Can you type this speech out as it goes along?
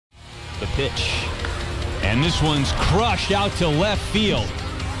The pitch. And this one's crushed out to left field.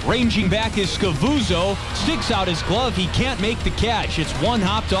 Ranging back is Scavuzzo. Sticks out his glove. He can't make the catch. It's one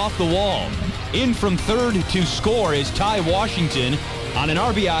hopped off the wall. In from third to score is Ty Washington on an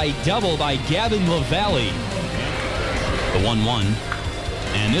RBI double by Gavin LaValle. The 1-1.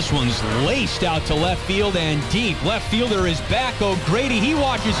 And this one's laced out to left field and deep. Left fielder is back. O'Grady, he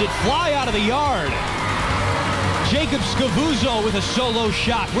watches it fly out of the yard. Jacob Scavuzzo with a solo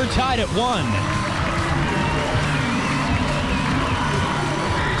shot. We're tied at 1.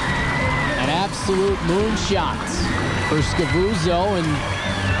 An absolute moonshot for Scavuzzo,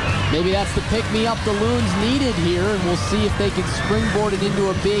 and maybe that's the pick-me-up the Loons needed here, and we'll see if they can springboard it into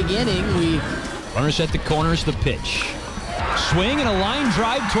a big inning. Runners at the corners, the pitch. Swing and a line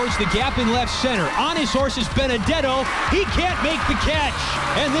drive towards the gap in left center. On his horse is Benedetto. He can't make the catch,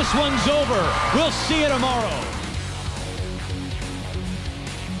 and this one's over. We'll see you tomorrow.